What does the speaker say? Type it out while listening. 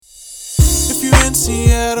in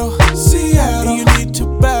Seattle, and you need to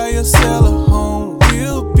buy or sell a home,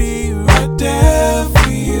 we'll be right there for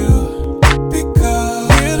you. Because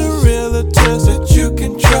we're the realtors that you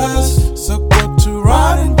can trust. So go to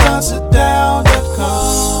RonandDonSitDown.com.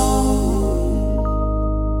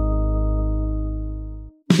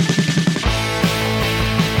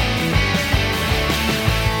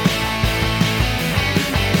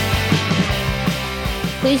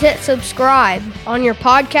 Please hit subscribe on your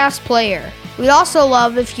podcast player. We'd also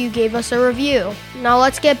love if you gave us a review. Now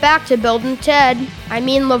let's get back to Bill and Ted. I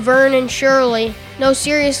mean Laverne and Shirley. No,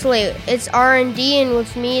 seriously, it's R&D, and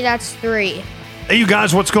with me, that's 3. Hey, you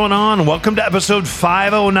guys, what's going on? Welcome to episode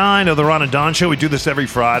 509 of the Ron and Don Show. We do this every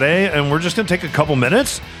Friday, and we're just going to take a couple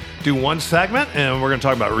minutes, do one segment, and we're going to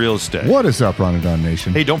talk about real estate. What is up, Ron and Don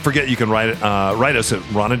Nation? Hey, don't forget you can write us at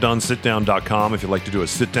RonandDonSitDown.com if you'd like to do a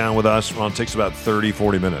sit-down with us. Ron, it takes about 30,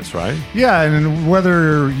 40 minutes, right? Yeah, and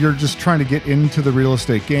whether you're just trying to get into the real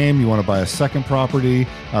estate game, you want to buy a second property,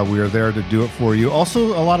 we are there to do it for you. Also,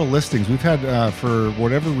 a lot of listings. We've had, for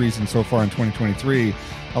whatever reason so far in 2023,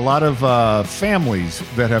 a lot of families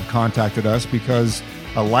that have contacted us because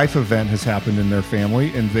a life event has happened in their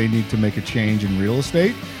family and they need to make a change in real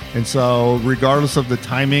estate. And so regardless of the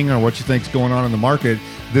timing or what you think is going on in the market,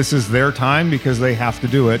 this is their time because they have to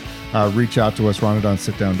do it. Reach out to us,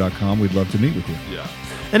 RonandDonSitDown.com. We'd love to meet with you. Yeah.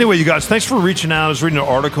 Anyway, you guys, thanks for reaching out. I was reading an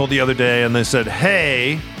article the other day, and they said,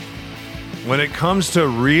 hey, when it comes to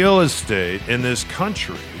real estate in this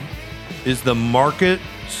country, is the market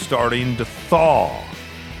starting to thaw?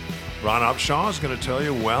 Ron Upshaw is going to tell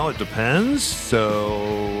you, well, it depends.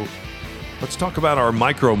 So let's talk about our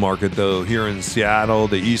micro market, though, here in Seattle,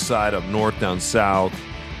 the east side, up north, down south.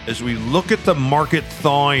 As we look at the market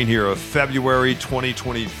thawing here of February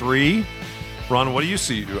 2023, Ron, what do you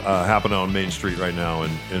see happening on Main Street right now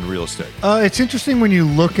in real estate? It's interesting when you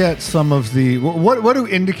look at some of the, what do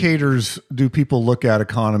indicators do people look at,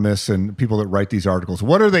 economists and people that write these articles?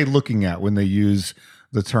 What are they looking at when they use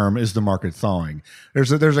the term, is the market thawing?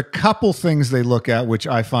 There's a couple things they look at, which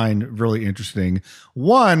I find really interesting.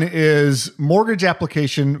 One is mortgage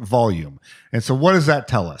application volume. And so what does that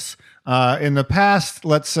tell us? In the past,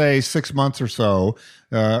 let's say 6 months or so,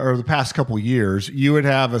 or the past couple years, you would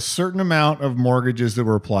have a certain amount of mortgages that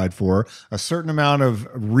were applied for, a certain amount of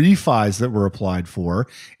refis that were applied for.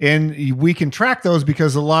 And we can track those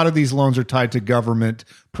because a lot of these loans are tied to government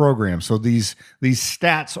programs. So these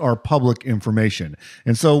stats are public information.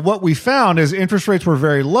 And so what we found is interest rates were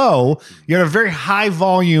very low. You had a very high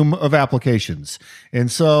volume of applications.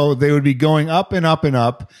 And so they would be going up and up and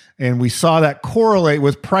up. And we saw that correlate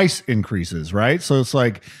with price increases, right? So it's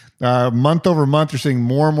like, month over month, you're seeing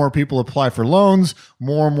more and more people apply for loans,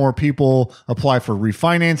 more and more people apply for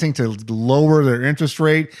refinancing to lower their interest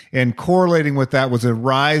rate, and correlating with that was a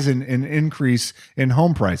rise in increase in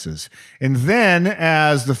home prices. And then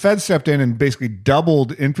as the Fed stepped in and basically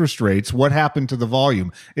doubled interest rates, what happened to the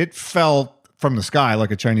volume? It fell from the sky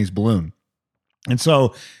like a Chinese balloon. And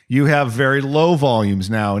so you have very low volumes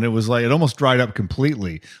now, and it was like it almost dried up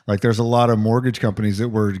completely. Like there's a lot of mortgage companies that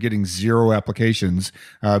were getting zero applications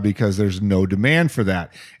because there's no demand for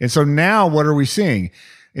that. And so now what are we seeing?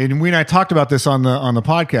 And we and I talked about this on the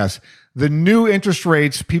podcast. The new interest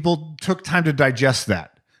rates, people took time to digest that,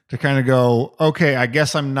 to kind of go, okay, I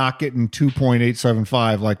guess I'm not getting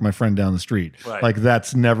 2.875 like my friend down the street. Right. Like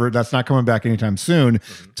that's not coming back anytime soon.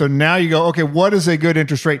 Mm-hmm. So now you go, okay, what is a good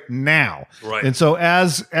interest rate now? Right. And so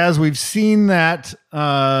as we've seen that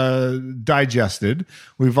digested,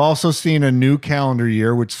 we've also seen a new calendar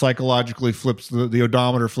year, which psychologically flips, the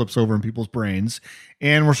odometer flips over in people's brains.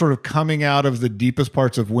 And we're sort of coming out of the deepest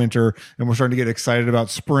parts of winter, and we're starting to get excited about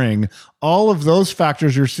spring. All of those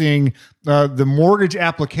factors, you're seeing the mortgage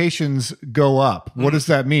applications go up. Mm-hmm. What does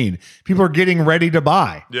that mean? People are getting ready to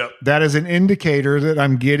buy. Yep. That is an indicator that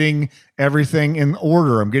I'm getting everything in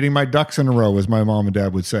order. I'm getting my ducks in a row, as my mom and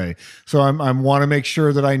dad would say. So I want to make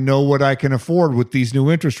sure that I know what I can afford with these new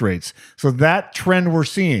interest rates. So that trend we're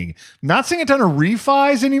seeing. Not seeing a ton of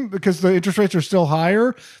refis because the interest rates are still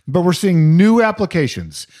higher, but we're seeing new applications.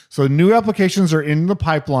 So new applications are in the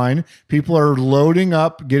pipeline. People are loading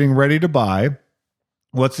up, getting ready to buy.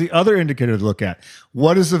 What's the other indicator to look at?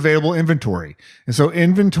 What is available inventory? And so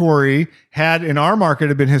inventory in our market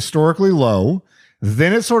had been historically low.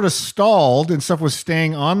 Then it sort of stalled and stuff was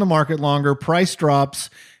staying on the market longer. Price drops.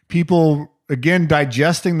 People, again,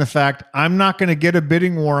 digesting the fact, I'm not going to get a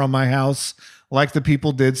bidding war on my house like the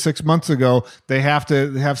people did 6 months ago. They have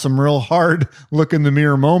to have some real hard look in the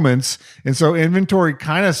mirror moments. And so inventory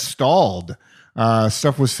kind of stalled.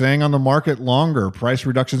 Stuff was staying on the market longer. Price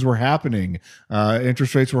reductions were happening.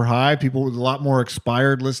 Interest rates were high. People with a lot more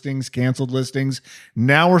expired listings, canceled listings.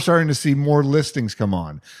 Now we're starting to see more listings come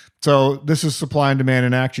on. So this is supply and demand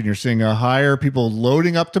in action. You're seeing a higher people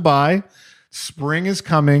loading up to buy. Spring is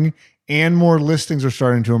coming and more listings are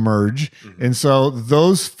starting to emerge. And so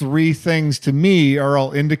those three things to me are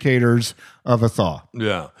all indicators of a thaw.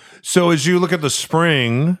 Yeah. So as you look at the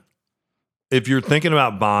spring, if you're thinking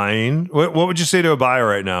about buying, what would you say to a buyer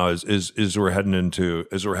right now as we're heading into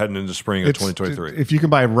spring of 2023? If you can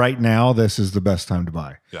buy right now, this is the best time to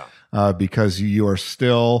buy. Yeah. Because we're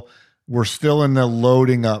still in the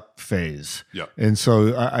loading up phase. Yeah. And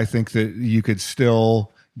so I think that you could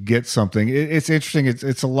still get something. It's interesting.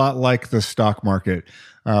 It's a lot like the stock market.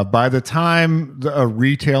 By the time a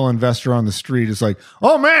retail investor on the street is like,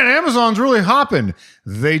 oh man, Amazon's really hopping,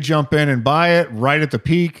 they jump in and buy it right at the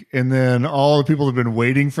peak. And then all the people that have been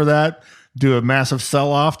waiting for that do a massive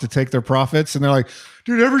sell-off to take their profits. And they're like,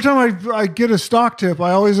 dude, every time I get a stock tip,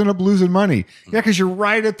 I always end up losing money. Yeah, because you're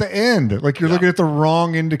right at the end. Like you're looking at the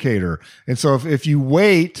wrong indicator. And so if you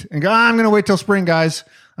wait and go, I'm going to wait till spring, guys.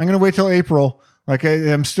 I'm going to wait till April. Like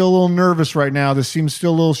I'm still a little nervous right now. This seems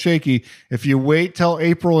still a little shaky. If you wait till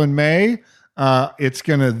April and May,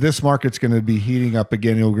 this market's gonna be heating up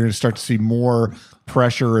again. And we're gonna start to see more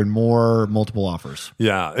pressure and more multiple offers.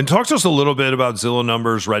 Yeah, and talk to us a little bit about Zillow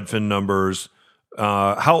numbers, Redfin numbers.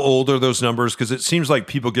 How old are those numbers? Because it seems like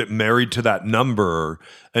people get married to that number.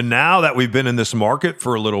 And now that we've been in this market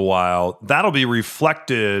for a little while, that'll be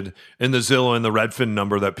reflected in the Zillow and the Redfin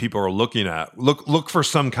number that people are looking at. Look for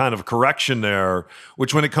some kind of correction there,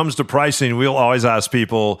 which when it comes to pricing, we'll always ask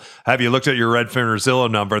people, have you looked at your Redfin or Zillow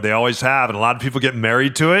number? They always have. And a lot of people get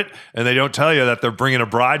married to it and they don't tell you that they're bringing a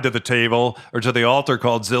bride to the table or to the altar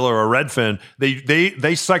called Zillow or Redfin.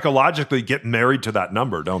 They psychologically get married to that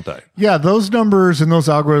number, don't they? Yeah, those numbers and those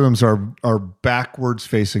algorithms are backwards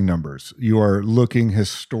facing numbers. You are looking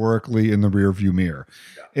historically in the rear view mirror.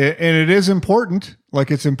 And it is important.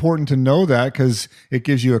 Like it's important to know that because it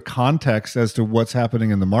gives you a context as to what's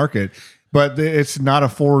happening in the market, but it's not a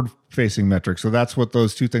forward facing metric. So that's what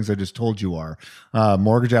those two things I just told you are.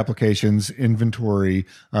 Mortgage applications, inventory,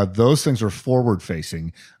 those things are forward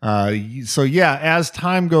facing. So yeah, as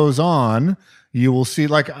time goes on, you will see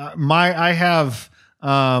like I have,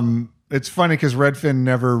 it's funny because Redfin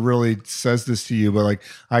never really says this to you, but like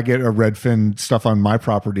I get a Redfin stuff on my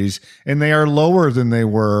properties and they are lower than they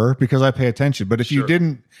were because I pay attention. But if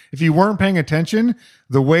you weren't paying attention,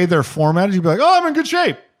 the way they're formatted, you'd be like, oh, I'm in good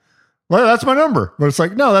shape. Well, that's my number. But it's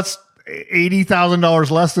like, no, that's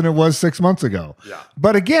 $80,000 less than it was 6 months ago. Yeah.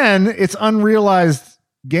 But again, it's unrealized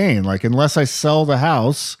gain. Like unless I sell the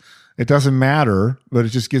house, it doesn't matter, but it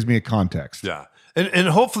just gives me a context. Yeah. And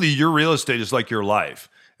hopefully your real estate is like your life.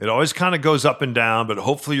 It always kind of goes up and down, but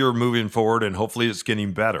hopefully you're moving forward and hopefully it's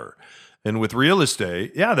getting better. And with real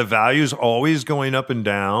estate, yeah, the value is always going up and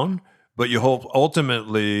down, but you hope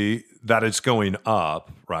ultimately that it's going up,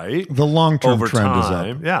 right? The long-term trend is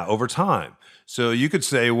up. Yeah, over time. So you could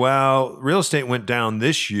say, well, real estate went down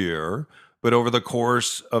this year, but over the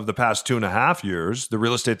course of the past 2.5 years, the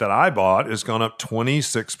real estate that I bought has gone up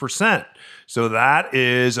 26%. So that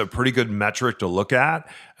is a pretty good metric to look at,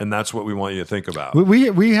 and that's what we want you to think about.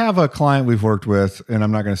 We have a client we've worked with, and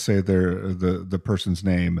I'm not going to say the person's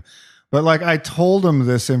name, but like I told them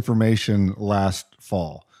this information last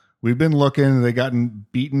fall. We've been looking, they gotten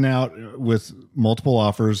beaten out with multiple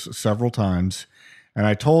offers several times, and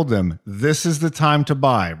I told them, this is the time to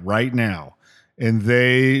buy right now. And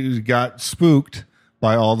they got spooked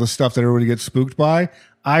by all the stuff that everybody gets spooked by.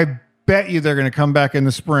 I bet you they're going to come back in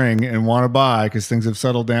the spring and want to buy because things have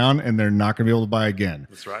settled down and they're not going to be able to buy again.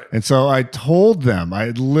 That's right. And so I told them, I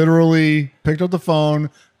literally picked up the phone,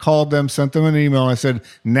 called them, sent them an email. And I said,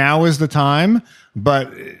 now is the time,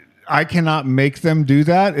 but I cannot make them do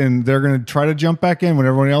that. And they're going to try to jump back in when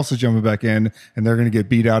everyone else is jumping back in and they're going to get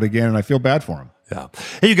beat out again. And I feel bad for them. Yeah.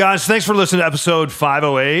 Hey, you guys, thanks for listening to episode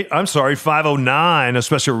 509, a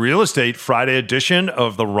special real estate Friday edition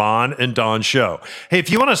of the Ron and Don Show. Hey,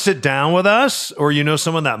 if you want to sit down with us or you know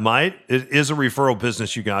someone that might, it is a referral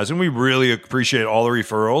business, you guys. And we really appreciate all the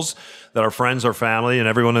referrals that our friends, our family, and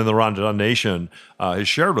everyone in the Ron and Don Nation has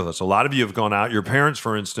shared with us. A lot of you have gone out. Your parents,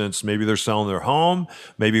 for instance, maybe they're selling their home.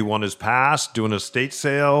 Maybe one is passed, doing a estate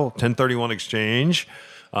sale, 1031 exchange.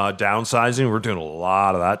 Downsizing. We're doing a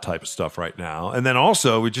lot of that type of stuff right now. And then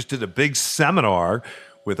also we just did a big seminar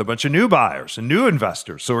with a bunch of new buyers and new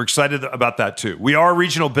investors. So we're excited about that too. We are a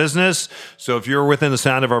regional business. So if you're within the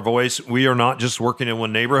sound of our voice, we are not just working in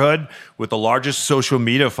one neighborhood. With the largest social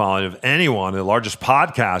media following of anyone, the largest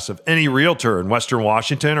podcast of any realtor in Western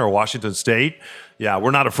Washington or Washington State. Yeah,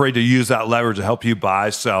 we're not afraid to use that leverage to help you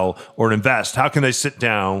buy, sell, or invest. How can they sit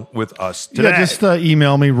down with us today? Yeah, just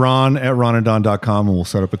email me, ron@ronandon.com, and we'll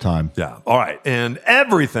set up a time. Yeah, all right. And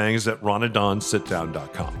everything is at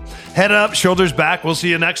ronandonsitdown.com. Head up, shoulders back. We'll see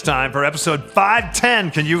you next time for episode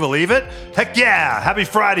 510. Can you believe it? Heck yeah. Happy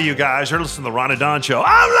Friday, you guys. You're listening to The Ron and Don Show.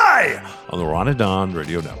 Only on the Ron and Don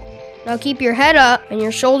Radio Network. Now keep your head up and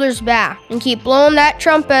your shoulders back and keep blowing that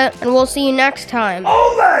trumpet, and we'll see you next time.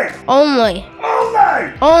 Only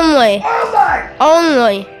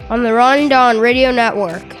on the Ron and Don Radio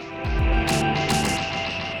Network.